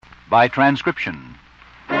by transcription.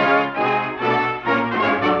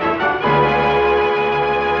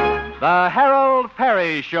 The Harold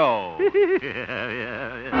Peary Show.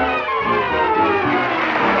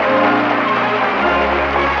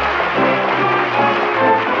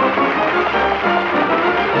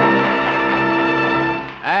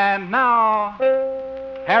 And now,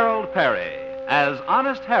 Harold Peary as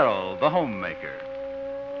Honest Harold, the homemaker.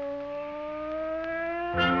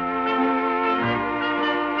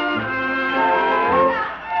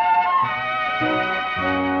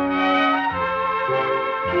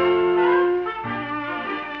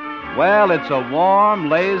 Well, it's a warm,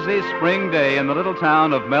 lazy spring day in the little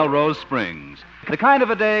town of Melrose Springs. The kind of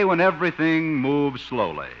a day when everything moves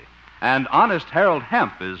slowly. And Honest Harold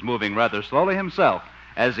Hemp is moving rather slowly himself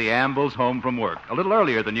as he ambles home from work, a little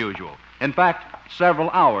earlier than usual. In fact, several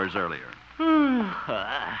hours earlier.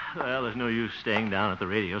 Well, there's no use staying down at the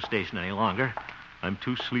radio station any longer. I'm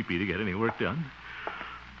too sleepy to get any work done.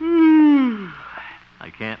 I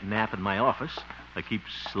can't nap in my office. I keep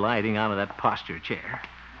sliding out of that posture chair.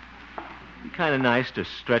 It'd be kind of nice to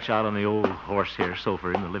stretch out on the old horsehair sofa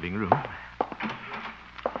in the living room.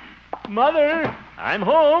 Mother, I'm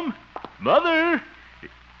home. Mother.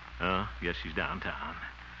 Oh, guess she's downtown.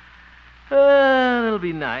 It'll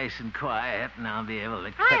be nice and quiet, and I'll be able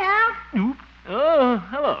to... Hi, Al. Oop. Oh,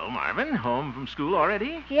 hello, Marvin. Home from school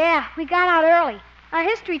already? Yeah, we got out early. Our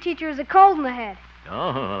history teacher is a cold in the head.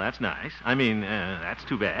 Oh, well, that's nice. I mean, that's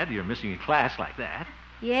too bad. You're missing a class like that.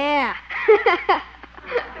 Yeah.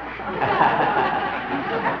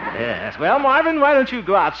 Yes. Well, Marvin, why don't you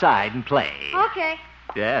go outside and play? Okay.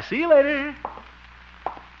 Yeah, see you later.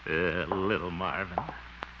 Little Marvin.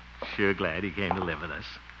 Sure glad he came to live with us.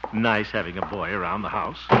 Nice having a boy around the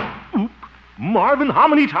house. Oop. Marvin, how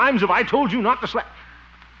many times have I told you not to slap?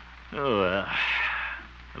 Oh,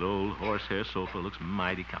 that old horsehair sofa looks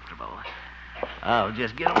mighty comfortable. I'll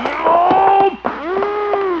just get him. Oh!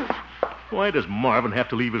 Why does Marvin have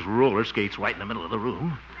to leave his roller skates right in the middle of the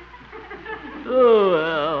room? Oh,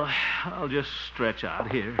 well, I'll just stretch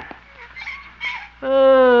out here.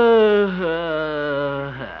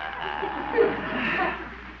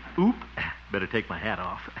 Oop. Better take my hat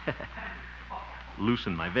off.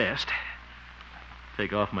 Loosen my vest.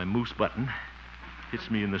 Take off my moose button. Hits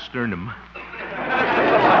me in the sternum.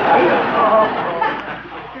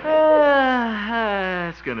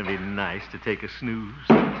 It's going to be nice to take a snooze.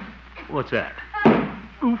 What's that?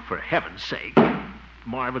 Ooh, for heaven's sake.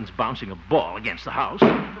 Marvin's bouncing a ball against the house.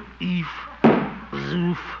 Eef.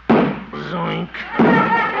 Zoof. Zoink.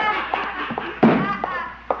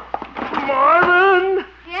 Marvin!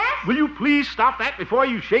 Yes? Will you please stop that before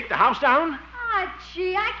you shake the house down? Oh,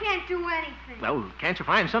 gee, I can't do anything. Well, can't you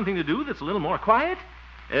find something to do that's a little more quiet?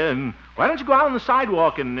 Why don't you go out on the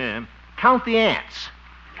sidewalk and count the ants?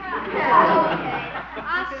 Okay.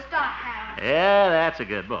 I'll stop, Hal. Yeah, that's a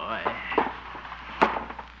good boy.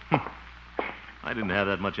 I didn't have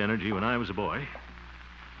that much energy when I was a boy.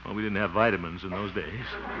 Well, we didn't have vitamins in those days.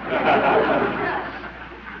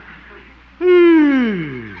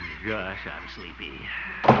 Gosh, I'm sleepy.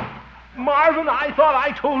 Marvin, I thought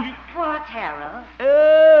I told you... What, Harold?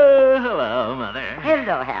 Hello, Mother.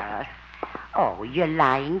 Hello, Harold. Oh, you're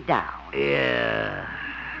lying down. Yeah.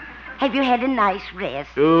 Have you had a nice rest?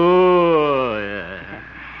 Oh, yeah.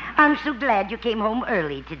 I'm so glad you came home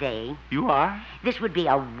early today. You are? This would be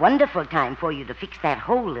a wonderful time for you to fix that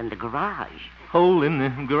hole in the garage. Hole in the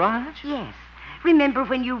garage? Yes. Remember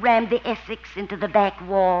when you rammed the Essex into the back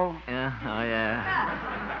wall? Yeah, oh,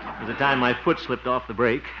 yeah. It was the time my foot slipped off the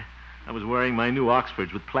brake. I was wearing my new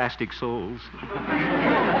Oxfords with plastic soles.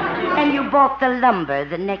 And you bought the lumber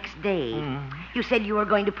the next day. You said you were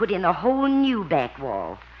going to put in a whole new back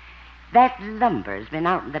wall. That lumber's been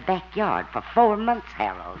out in the backyard for 4 months,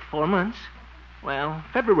 Harold. 4 months? Well,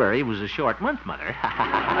 February was a short month, Mother.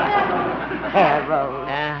 Harold.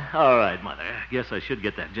 All right, Mother. Guess I should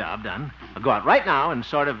get that job done. I'll go out right now and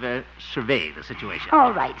sort of survey the situation.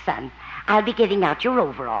 All right, son. I'll be getting out your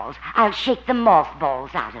overalls. I'll shake the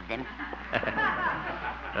mothballs out of them.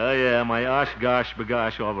 Oh, yeah, my osh-gosh,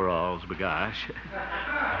 bagosh overalls, bagosh.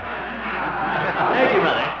 Thank you,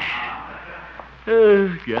 Mother.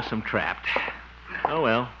 Guess I'm trapped. Oh,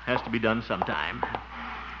 well, has to be done sometime.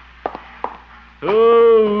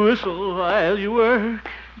 Oh, whistle while you work.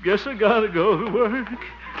 Guess I gotta go to work.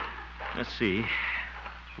 Let's see.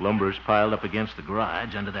 Lumber's piled up against the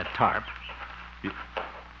garage under that tarp.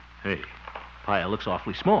 Hey, pile looks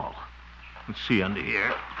awfully small. Let's see under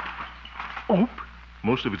here. Oh,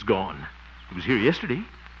 most of it's gone. It was here yesterday.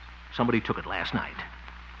 Somebody took it last night.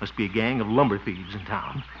 Must be a gang of lumber thieves in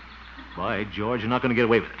town. By George, you're not going to get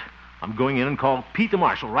away with it. I'm going in and call Pete the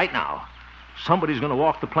Marshal right now. Somebody's going to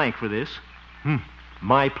walk the plank for this.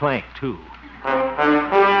 My plank, too.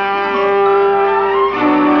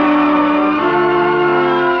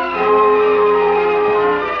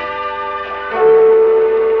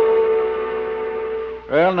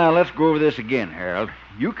 Well, now, let's go over this again, Harold.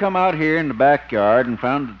 You come out here in the backyard and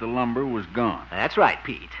found that the lumber was gone. That's right,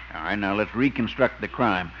 Pete. All right, now, let's reconstruct the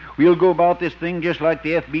crime. We'll go about this thing just like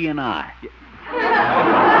the FBI.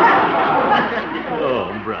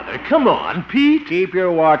 Oh, brother, come on, Pete. Keep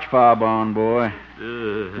your watch fob on, boy.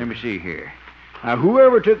 Let me see here. Now,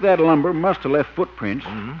 whoever took that lumber must have left footprints.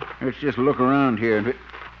 Let's just look around here.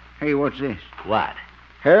 Hey, what's this? What?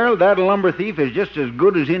 Harold, that lumber thief is just as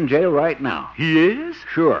good as in jail right now. He is?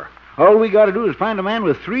 Sure. All we got to do is find a man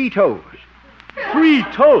with 3 toes. 3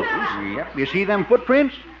 toes? Yep. You see them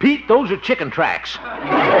footprints? Pete, those are chicken tracks.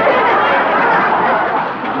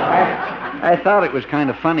 I thought it was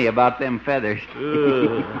kind of funny about them feathers.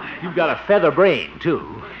 You've got a feather brain,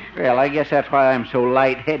 too. Well, I guess that's why I'm so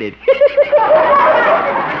light-headed.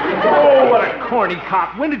 Oh, what a corny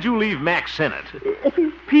cop. When did you leave Mac Sennett?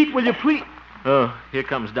 Pete, will you please... Oh, here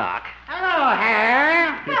comes Doc. Hello,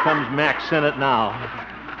 Harold. Here comes Mac Sennett now.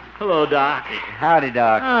 Hello, Doc. Howdy,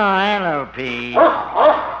 Doc. Oh, hello, Pete.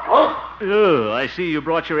 Oh, I see you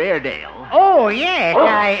brought your Airedale. Oh, yes,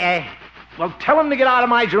 Well, tell him to get out of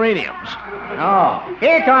my geraniums. Oh,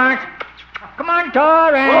 here, Torrance. Come on,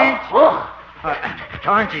 Torrance.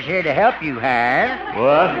 Torrance is here to help you, Harold.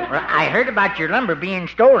 What? Well, I heard about your lumber being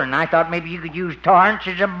stolen. I thought maybe you could use Torrance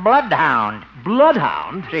as a bloodhound.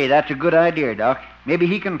 Bloodhound? Say, that's a good idea, Doc. Maybe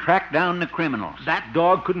he can track down the criminals. That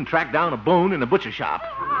dog couldn't track down a bone in a butcher shop.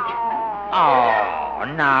 Oh,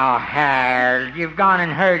 now, Harold, you've gone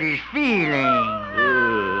and hurt his feelings.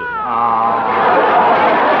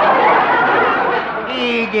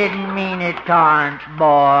 He didn't mean it, Torrance,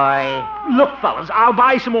 boy. Look, fellas, I'll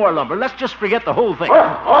buy some more lumber. Let's just forget the whole thing.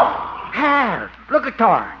 Harold, look at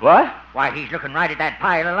Torrance. What? Why, he's looking right at that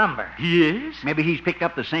pile of lumber. He is? Maybe he's picked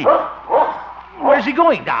up the same. Where's he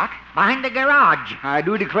going, Doc? Behind the garage. I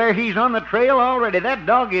do declare he's on the trail already. That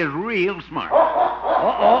dog is real smart.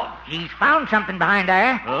 He's found something behind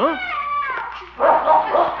there. Huh?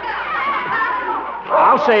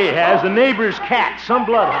 I'll say he has. The neighbor's cat. Some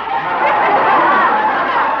bloodhound.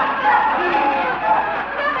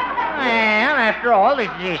 Well, after all, this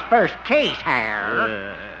is his first case,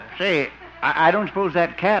 Harold. Say, I don't suppose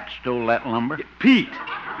that cat stole that lumber. Pete.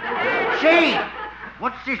 Say,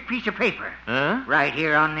 what's this piece of paper? Huh? Right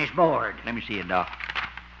here on this board. Let me see it, Doc.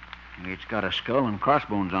 It's got a skull and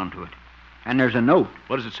crossbones onto it. And there's a note.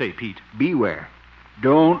 What does it say, Pete? Beware.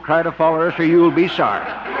 Don't try to follow us or you'll be sorry.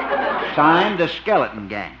 Signed, the Skeleton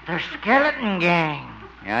Gang. The Skeleton Gang.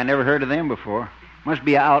 Yeah, I never heard of them before. Must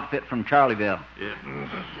be an outfit from Charlieville. Yeah.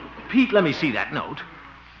 Pete, let me see that note.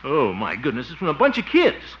 Oh, my goodness, it's from a bunch of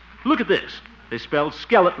kids. Look at this. They spelled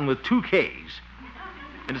skeleton with 2 Ks.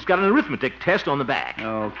 And it's got an arithmetic test on the back.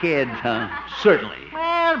 Oh, kids, huh? Certainly.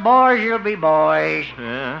 Well, boys, you'll be boys.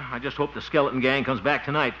 Yeah, I just hope the Skeleton Gang comes back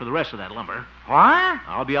tonight for the rest of that lumber. What?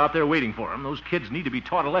 I'll be out there waiting for them. Those kids need to be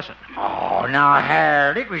taught a lesson. Oh, now,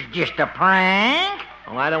 Harold, it was just a prank.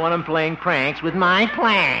 Well, I don't want them playing pranks with my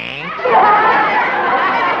planks. Oh,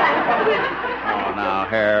 now,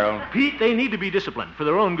 Harold. Pete, they need to be disciplined for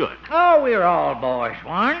their own good. Oh, we were all boys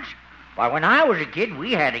once. Why, when I was a kid,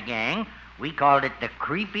 we had a gang. We called it the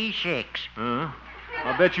Creepy Six. I'll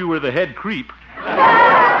bet you were the head creep. Oh,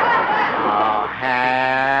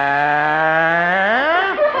 Harold.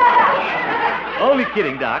 Only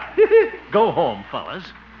kidding, Doc. Go home,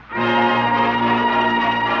 fellas.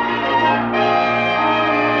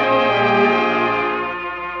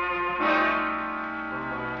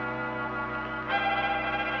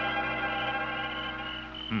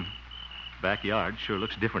 Backyard sure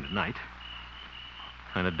looks different at night.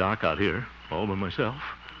 Kind of dark out here, all by myself.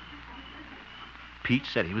 Pete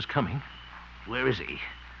said he was coming. Where is he?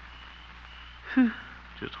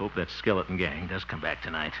 Just hope that Skeleton Gang does come back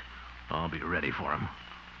tonight. I'll be ready for him.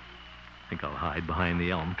 Think I'll hide behind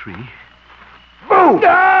the elm tree. Boo!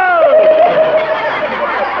 No!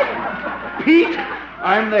 Pete,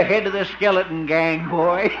 I'm the head of the Skeleton Gang,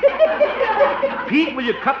 boy. Pete, will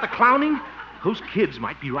you cut the clowning? Those kids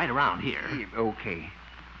might be right around here. Okay.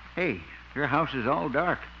 Hey, your house is all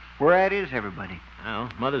dark. Where at is everybody?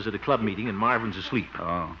 Well, Mother's at a club meeting and Marvin's asleep.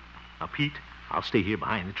 Oh. Now, Pete, I'll stay here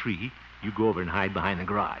behind the tree. You go over and hide behind the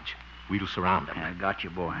garage. We'll surround him. I got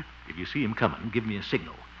you, boy. If you see him coming, give me a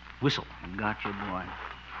signal. Whistle. I got you, boy.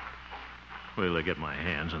 Wait till I get my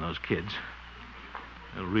hands on those kids.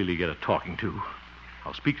 They'll really get a talking to.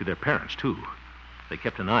 I'll speak to their parents, too. If they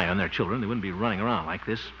kept an eye on their children, they wouldn't be running around like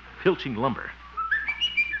this. filching lumber.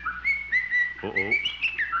 Uh-oh.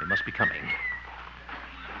 They must be coming.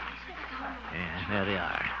 Yeah, there they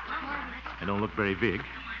are. They don't look very big.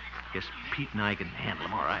 Guess Pete and I can handle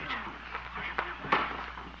them all right.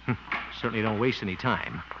 Certainly don't waste any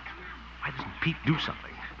time. Why doesn't Pete do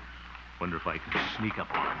something? Wonder if I can sneak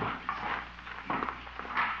up on him.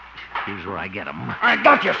 Here's where I get him. I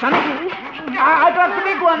got you, son. I got the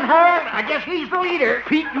big one, Harold. I guess he's the leader.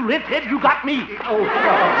 Pete, you lip-head, you got me. Oh,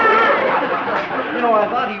 I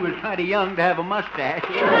thought he was kind of young to have a mustache.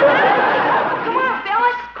 Come on,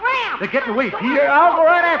 fellas, scram! They're getting away, Pete. Here, I'll go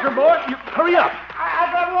right after him, boy. Hurry up. I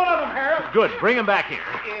got one of them, Harold. Good. Bring him back here.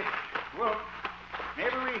 Well,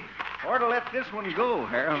 maybe we ought to let this one go,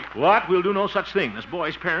 Harold. What? We'll do no such thing. This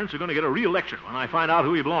boy's parents are going to get a real lecture when I find out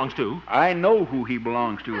who he belongs to. I know who he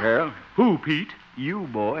belongs to, Harold. Who, Pete? You,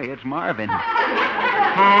 boy. It's Marvin.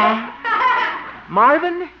 Huh?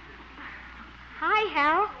 Marvin? Hi,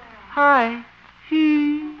 Harold. Hi.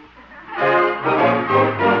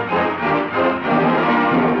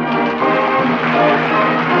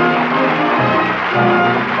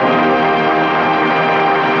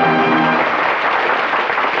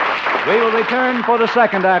 We will return for the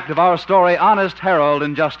second act of our story, Honest Harold,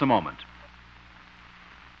 in just a moment.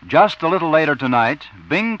 Just a little later tonight,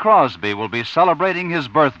 Bing Crosby will be celebrating his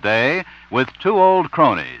birthday with two old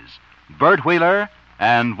cronies, Bert Wheeler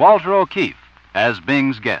and Walter O'Keefe, as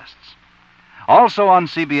Bing's guests. Also on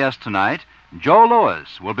CBS tonight, Joe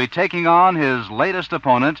Louis will be taking on his latest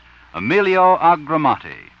opponent, Emilio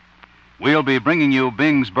Agramati. We'll be bringing you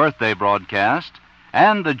Bing's birthday broadcast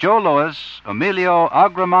and the Joe Louis-Emilio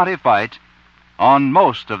Agramati fight on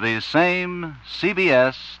most of these same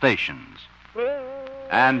CBS stations.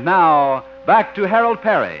 And now, back to Harold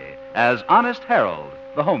Peary as Honest Harold,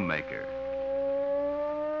 the homemaker.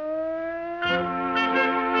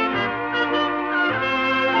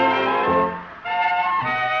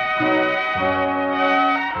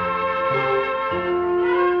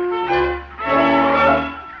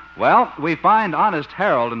 Well, we find Honest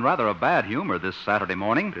Harold in rather a bad humor this Saturday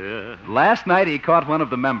morning. Yeah. Last night he caught one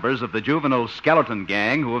of the members of the juvenile skeleton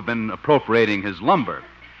gang who have been appropriating his lumber.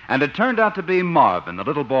 And it turned out to be Marvin, the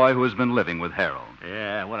little boy who has been living with Harold.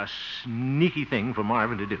 Yeah, what a sneaky thing for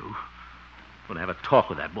Marvin to do. I'm going to have a talk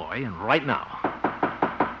with that boy, and right now.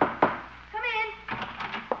 Come in.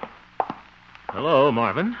 Hello,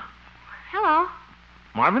 Marvin. Hello.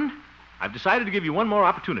 Marvin, I've decided to give you one more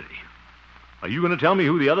opportunity. Are you going to tell me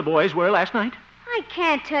who the other boys were last night? I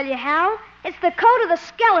can't tell you, Harold. It's the coat of the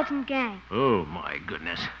skeleton gang. Oh, my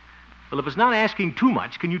goodness. Well, if it's not asking too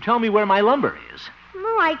much, can you tell me where my lumber is?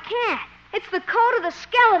 No, I can't. It's the coat of the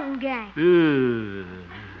skeleton gang.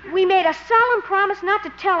 We made a solemn promise not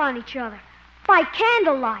to tell on each other. By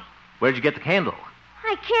candlelight. Where'd you get the candle?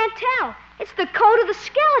 I can't tell. It's the coat of the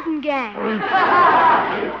skeleton gang.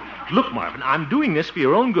 Look, Marvin, I'm doing this for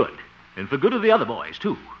your own good, and for good of the other boys,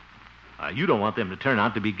 too. You don't want them to turn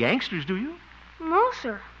out to be gangsters, do you? No,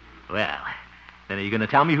 sir. Well, then are you going to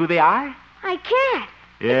tell me who they are? I can't.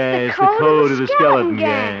 Yeah, it's the coat of the skeleton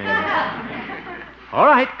gang. All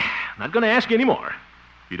right, I'm not going to ask you anymore.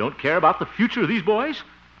 If you don't care about the future of these boys,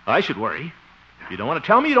 I should worry. If you don't want to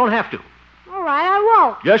tell me, you don't have to. All right, I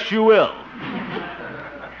won't. Yes, you will.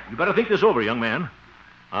 You better think this over, young man.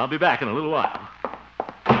 I'll be back in a little while.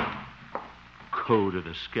 Code of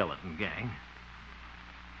the skeleton gang.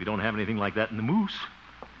 We don't have anything like that in the Moose.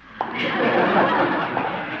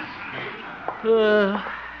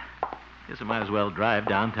 Guess I might as well drive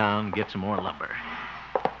downtown and get some more lumber.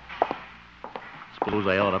 Suppose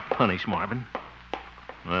I ought to punish Marvin.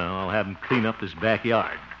 Well, I'll have him clean up this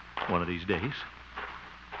backyard one of these days.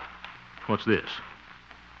 What's this?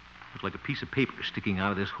 Looks like a piece of paper sticking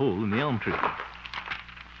out of this hole in the elm tree.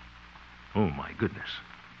 Oh, my goodness.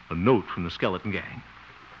 A note from the skeleton gang.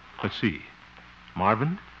 Let's see.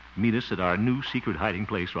 Marvin, meet us at our new secret hiding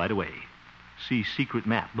place right away. See secret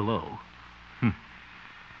map below.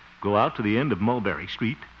 Go out to the end of Mulberry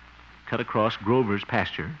Street, cut across Grover's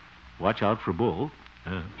pasture, watch out for Bull.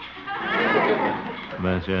 Well,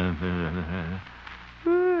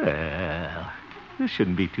 this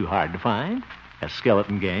shouldn't be too hard to find. That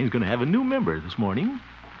skeleton gang's going to have a new member this morning.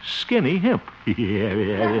 Skinny Hemp.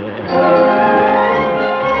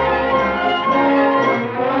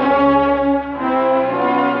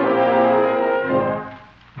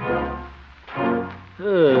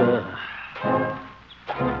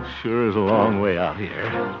 Sure is a long way out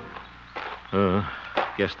here.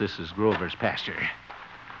 Guess this is Grover's pasture.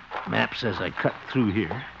 Map says I cut through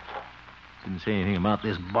here. Didn't say anything about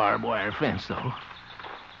this barbed wire fence, though.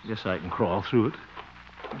 Guess I can crawl through it.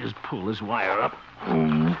 Just pull this wire up.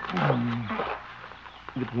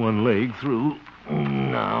 Get one leg through.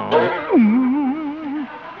 Now.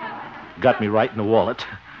 Got me right in the wallet.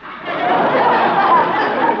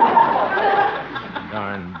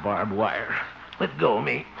 Darn barbed wire. Let go of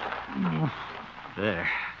me. There.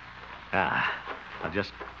 I'll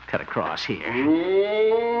just cut across here.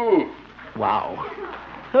 Wow.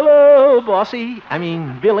 Hello, bossy. I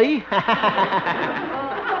mean, Billy.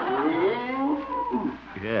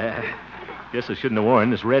 Yeah. Guess I shouldn't have worn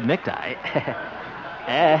this red necktie.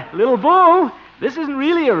 Little Bull, this isn't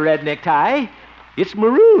really a red necktie. It's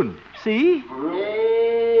maroon. See?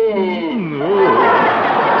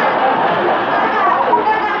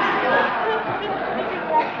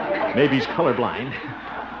 Maybe he's colorblind.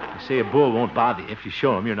 They say a bull won't bother you if you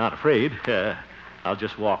show him you're not afraid. I'll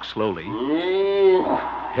just walk slowly.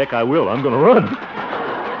 Heck, I will. I'm going to run.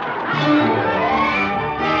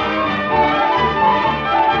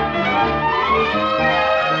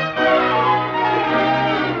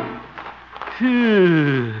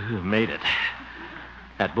 Made it.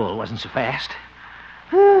 That bull wasn't so fast.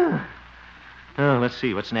 Oh, let's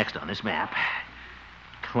see what's next on this map.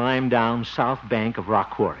 Climb down south bank of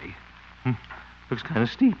Rock Quarry. Looks kind of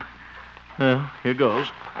steep. Here goes.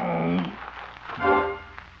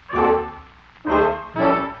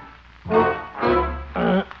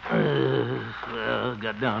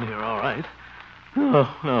 Got down here all right.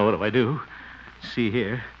 Oh, now what do I do? See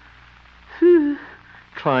here.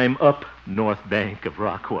 Climb up north bank of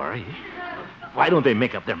Rock Quarry. Why don't they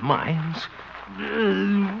make up their minds?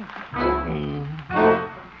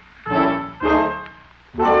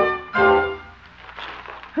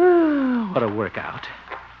 What a workout.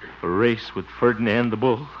 A race with Ferdinand the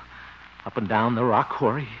Bull. Up and down the Rock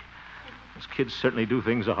Quarry. Those kids certainly do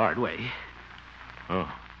things the hard way.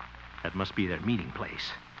 Oh, that must be their meeting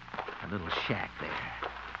place. A little shack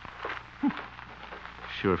there.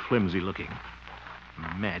 Sure flimsy looking.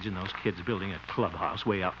 Imagine those kids building a clubhouse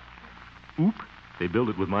way up. Oop, they built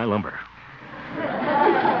it with my lumber.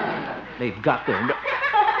 They've got their...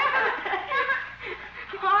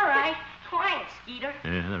 All right, quiet, Skeeter.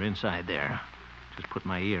 Yeah, they're inside there. Just put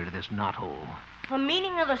my ear to this knothole. The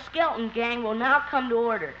meeting of the skeleton gang will now come to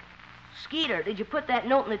order. Skeeter, did you put that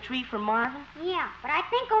note in the tree for Marvin? Yeah, but I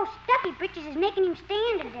think old Stuffy Britches is making him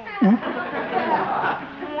stand today.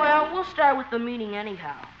 Well, we'll start with the meeting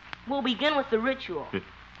anyhow. We'll begin with the ritual.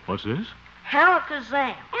 What's this?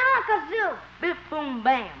 Halakazam. Alakazoo. Biff boom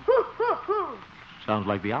bam. Hoo, hoo, hoo. Sounds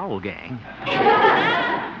like the Owl Gang.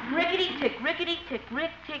 Rickety tick, rick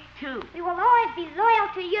tick too. We will always be loyal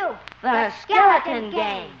to you. The Skeleton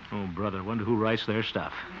Gang. Oh, brother, wonder who writes their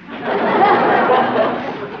stuff.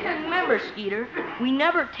 Remember, Skeeter, we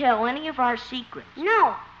never tell any of our secrets.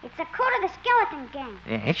 No, it's the code of the Skeleton Gang.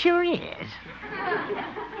 It sure is.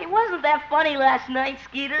 It wasn't that funny last night,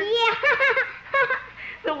 Skeeter. Yeah.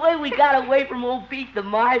 The way we got away from old Pete the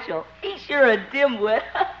Marshal. He's sure a dimwit.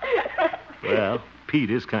 Well,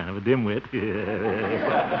 Pete is kind of a dimwit.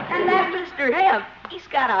 And that Mr. Hemp, he's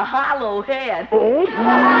got a hollow head. Oh?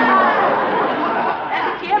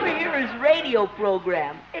 And did you ever hear his radio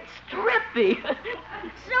program? It's trippy.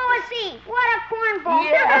 So is he. What a cornball.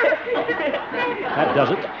 Yeah. That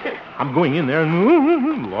does it. I'm going in there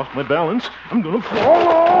and lost my balance. I'm going to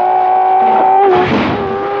fall.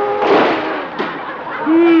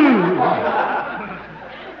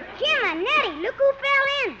 Jim and Nettie, look who fell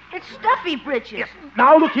in. It's Stuffy Britches.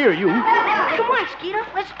 Now, look here, you. Come on, Skeeter.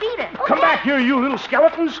 Let's beat it. Come back here, you little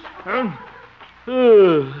skeletons.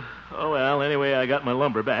 Oh, well, anyway, I got my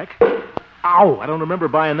lumber back. Ow, I don't remember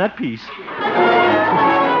buying that piece.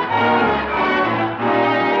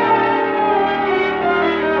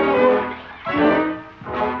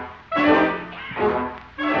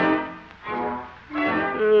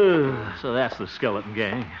 So that's the Skeleton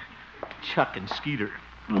Gang. Chuck and Skeeter.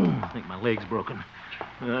 I think my leg's broken.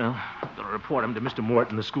 Well, I'm going to report them to Mr.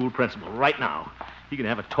 Morton, the school principal, right now. He can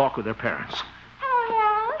have a talk with their parents. Hello,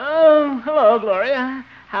 Harold. Oh, hello, Gloria.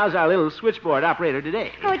 How's our little switchboard operator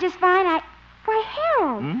today? Oh, just fine. Why,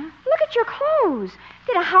 Harold, look at your clothes.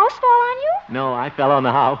 Did a house fall on you? No, I fell on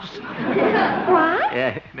the house. What?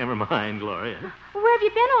 Yeah, never mind, Gloria. Where have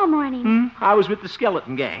you been all morning? I was with the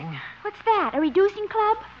Skeleton Gang. What's that, a reducing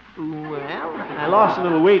club? Well, I lost a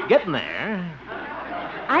little weight getting there.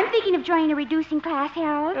 I'm thinking of joining a reducing class,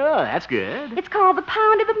 Harold. Oh, that's good. It's called the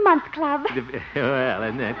Pound of the Month Club. Well,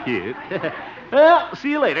 isn't that cute? Well,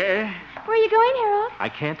 see you later. Where are you going, Harold? I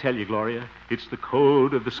can't tell you, Gloria. It's the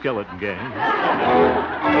code of the Skeleton Gang.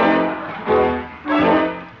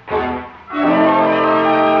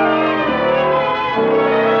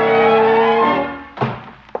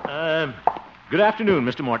 Good afternoon,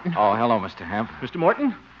 Mr. Morton. Oh, hello, Mr. Hemp. Mr.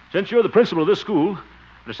 Morton, since you're the principal of this school,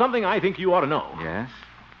 there's something I think you ought to know. Yes?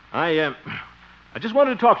 I just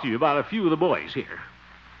wanted to talk to you about a few of the boys here.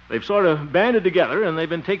 They've sort of banded together, and they've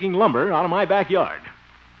been taking lumber out of my backyard.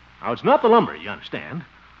 Now, it's not the lumber, you understand,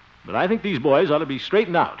 but I think these boys ought to be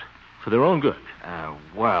straightened out for their own good.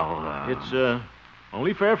 It's,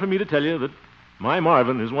 only fair for me to tell you that my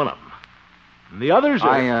Marvin is one of them. And the others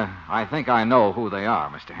are... I think I know who they are,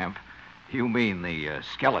 Mr. Hemp. You mean the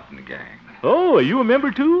skeleton gang. Oh, are you a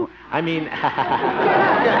member, too? I mean...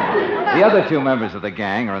 The other two members of the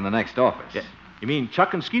gang are in the next office. Yeah. You mean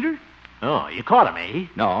Chuck and Skeeter? Oh, you caught them, eh?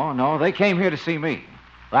 No, they came here to see me.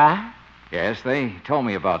 What? Yes, they told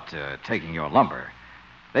me about taking your lumber.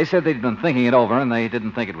 They said they'd been thinking it over, and they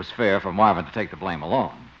didn't think it was fair for Marvin to take the blame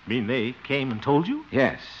alone. Mean they came and told you?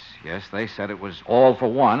 Yes, they said it was all for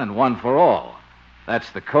one and one for all. That's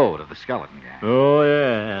the code of the skeleton gang. Oh,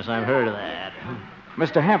 yes, I've heard of that.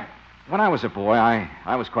 Mr. Hemp, when I was a boy,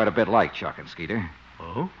 I was quite a bit like Chuck and Skeeter.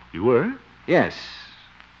 Oh, you were? Yes.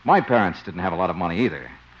 My parents didn't have a lot of money either.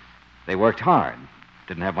 They worked hard,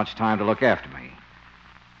 didn't have much time to look after me.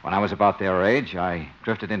 When I was about their age, I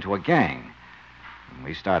drifted into a gang.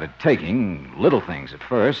 We started taking little things at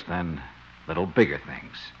first, then little bigger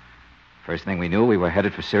things. First thing we knew, we were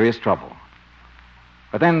headed for serious trouble.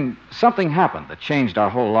 But then something happened that changed our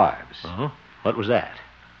whole lives. Uh-huh. What was that?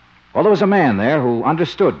 Well, there was a man there who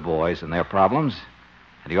understood boys and their problems,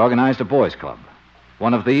 and he organized a boys' club,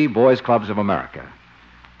 one of the boys' clubs of America.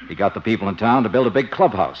 He got the people in town to build a big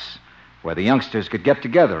clubhouse where the youngsters could get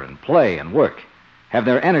together and play and work, have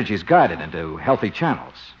their energies guided into healthy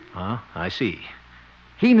channels. I see.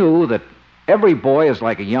 He knew that every boy is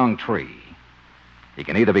like a young tree. He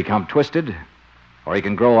can either become twisted or he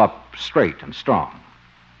can grow up straight and strong.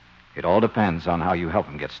 It all depends on how you help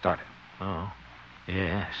him get started. Oh,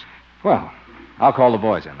 yes. Well, I'll call the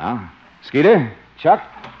boys in now. Skeeter, Chuck?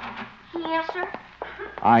 Yes, sir?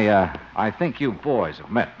 I think you boys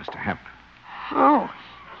have met Mr. Hemp. Oh,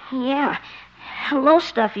 yeah. Hello,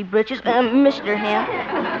 Stuffy Britches. Mr. Hemp.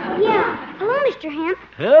 Yeah. Hello, Mr. Hemp.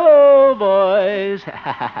 Hello, boys.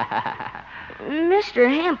 Mr.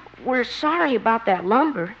 Hemp, we're sorry about that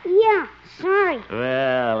lumber. Yeah, sorry.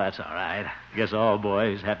 Well, that's all right. Guess all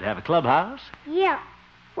boys have to have a clubhouse. Yeah.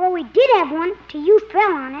 Well, we did have one till you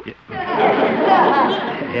fell on it.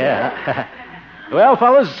 Yeah. Well,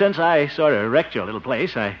 fellas, since I sort of wrecked your little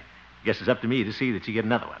place, I guess it's up to me to see that you get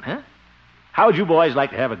another one, huh? How would you boys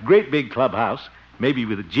like to have a great big clubhouse, maybe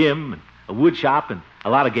with a gym and a wood shop and a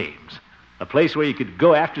lot of games? A place where you could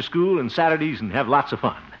go after school and Saturdays and have lots of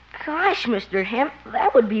fun. Gosh, Mr. Hemp,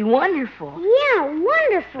 that would be wonderful. Yeah,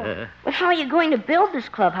 wonderful. But how are you going to build this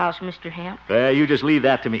clubhouse, Mr. Hemp? You just leave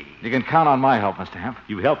that to me. You can count on my help, Mr. Hemp.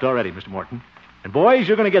 You've helped already, Mr. Morton. And boys,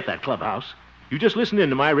 you're going to get that clubhouse. You just listen in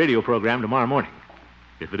to my radio program tomorrow morning.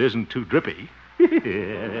 If it isn't too drippy.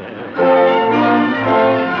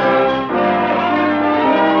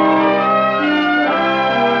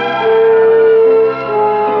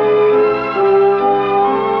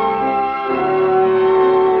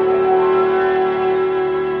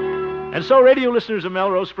 And so, radio listeners of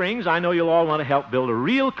Melrose Springs, I know you'll all want to help build a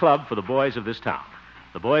real club for the boys of this town.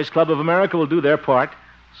 The Boys Club of America will do their part,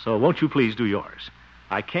 so won't you please do yours?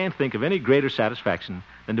 I can't think of any greater satisfaction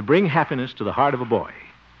than to bring happiness to the heart of a boy.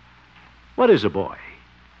 What is a boy?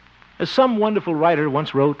 As some wonderful writer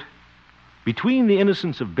once wrote, between the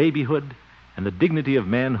innocence of babyhood and the dignity of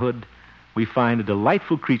manhood, we find a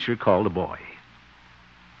delightful creature called a boy.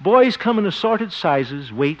 Boys come in assorted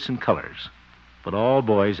sizes, weights, and colors, but all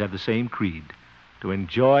boys have the same creed, to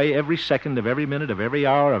enjoy every second of every minute of every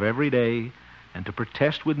hour of every day, and to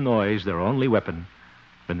protest with noise their only weapon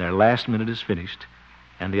when their last minute is finished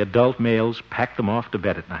and the adult males pack them off to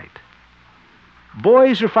bed at night.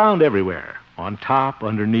 Boys are found everywhere, on top,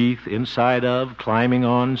 underneath, inside of, climbing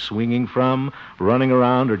on, swinging from, running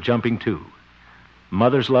around, or jumping to.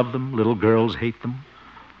 Mothers love them, little girls hate them.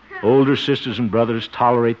 Older sisters and brothers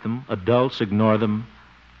tolerate them, adults ignore them,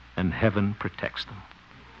 and heaven protects them.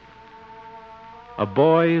 A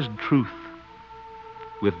boy is truth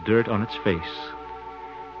with dirt on its face,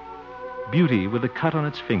 beauty with a cut on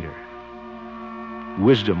its finger,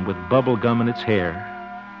 wisdom with bubble gum in its hair,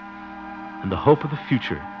 and the hope of the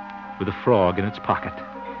future with a frog in its pocket.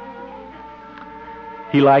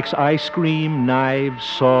 He likes ice cream, knives,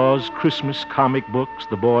 saws, Christmas comic books,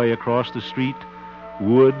 the boy across the street,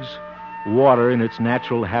 woods, water in its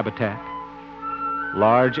natural habitat,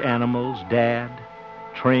 large animals, Dad,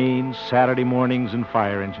 trains, Saturday mornings, and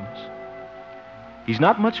fire engines. He's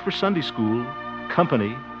not much for Sunday school,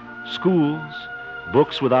 company, schools,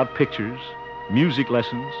 books without pictures, music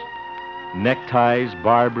lessons, neckties,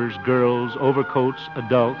 barbers, girls, overcoats,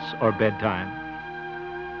 adults, or bedtime.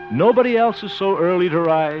 Nobody else is so early to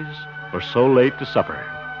rise or so late to supper.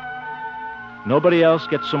 Nobody else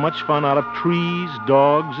gets so much fun out of trees,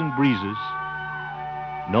 dogs, and breezes.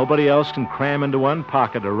 Nobody else can cram into one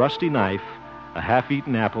pocket a rusty knife, a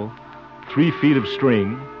half-eaten apple, 3 feet of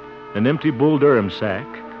string, an empty Bull Durham sack,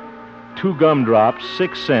 2 gumdrops,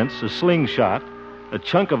 6 cents, a slingshot, a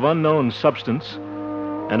chunk of unknown substance,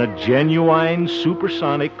 and a genuine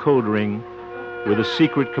supersonic code ring with a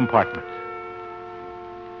secret compartment.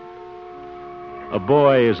 A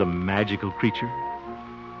boy is a magical creature.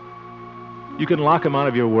 You can lock him out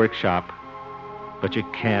of your workshop, but you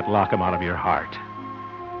can't lock him out of your heart.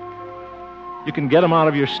 You can get him out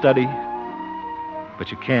of your study,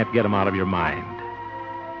 but you can't get him out of your mind.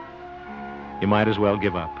 You might as well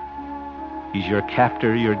give up. He's your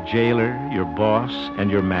captor, your jailer, your boss,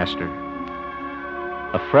 and your master.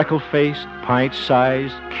 A freckle-faced,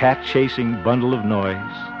 pint-sized, cat-chasing bundle of noise.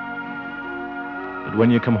 But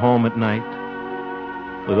when you come home at night,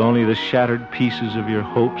 with only the shattered pieces of your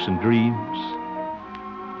hopes and dreams,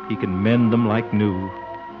 he can mend them like new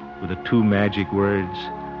with the 2 magic words,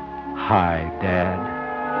 "Hi, Dad."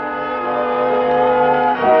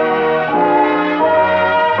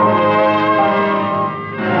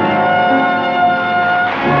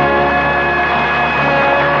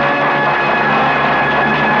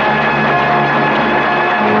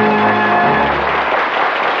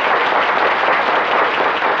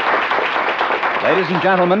 Ladies and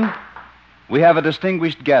gentlemen, we have a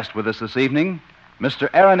distinguished guest with us this evening, Mr.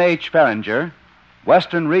 Aaron H. Feringer,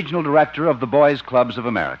 Western Regional Director of the Boys Clubs of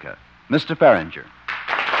America. Mr. Feringer.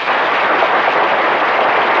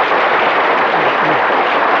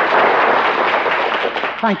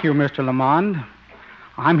 Thank you, Mr. Lamond.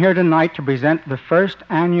 I'm here tonight to present the first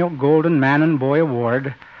annual Golden Man and Boy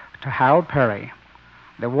Award to Harold Peary.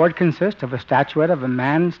 The award consists of a statuette of a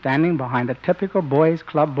man standing behind a typical Boys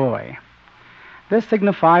Club boy. This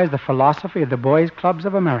signifies the philosophy of the Boys Clubs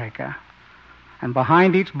of America. And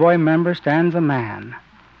behind each boy member stands a man,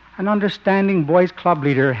 an understanding Boys Club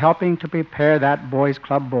leader helping to prepare that Boys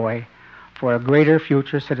Club boy for a greater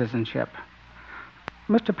future citizenship.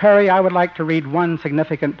 Mr. Peary, I would like to read one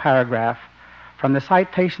significant paragraph from the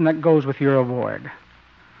citation that goes with your award.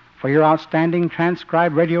 For your outstanding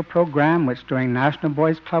transcribed radio program, which during National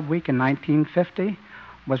Boys Club Week in 1950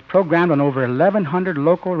 was programmed on over 1,100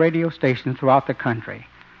 local radio stations throughout the country,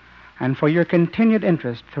 and for your continued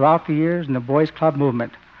interest throughout the years in the Boys Club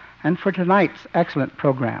movement, and for tonight's excellent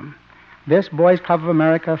program. This Boys Club of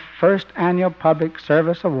America First Annual Public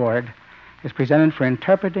Service Award is presented for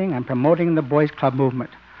interpreting and promoting the Boys Club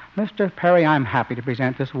movement. Mr. Peary, I'm happy to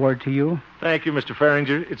present this award to you. Thank you, Mr.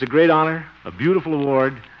 Feringer. It's a great honor, a beautiful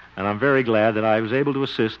award, and I'm very glad that I was able to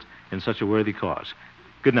assist in such a worthy cause.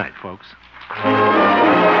 Good night, folks.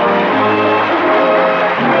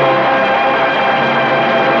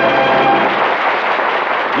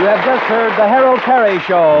 You have just heard the Harold Peary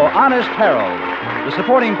Show, Honest Harold. The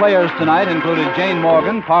supporting players tonight included Jane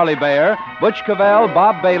Morgan, Parley Bayer, Butch Cavell,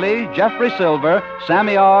 Bob Bailey, Jeffrey Silver,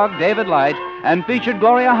 Sammy Ogg, David Light, and featured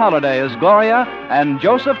Gloria Holliday as Gloria and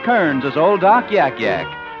Joseph Kearns as Old Doc Yak Yak.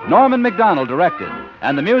 Norman McDonald directed,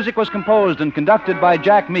 and the music was composed and conducted by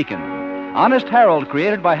Jack Meakin. Honest Harold,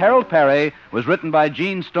 created by Harold Peary, was written by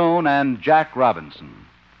Gene Stone and Jack Robinson.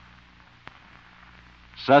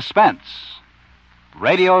 Suspense.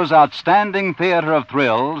 Radio's outstanding theater of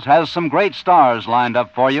thrills has some great stars lined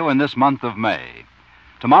up for you in this month of May.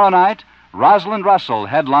 Tomorrow night, Rosalind Russell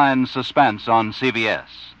headlines Suspense on CBS.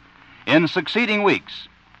 In succeeding weeks,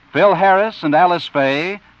 Phil Harris and Alice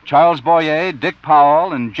Faye, Charles Boyer, Dick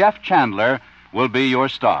Powell, and Jeff Chandler will be your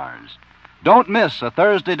stars. Don't miss a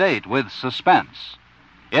Thursday date with Suspense.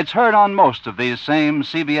 It's heard on most of these same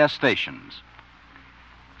CBS stations.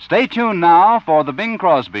 Stay tuned now for the Bing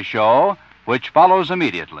Crosby Show, which follows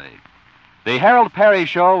immediately. The Harold Peary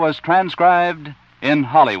Show was transcribed in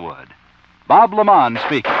Hollywood. Bob Lamond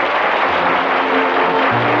speaking.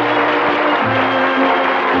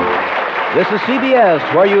 This is CBS,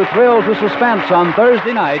 where you thrill to suspense on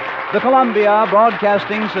Thursday night, the Columbia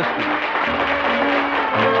Broadcasting System.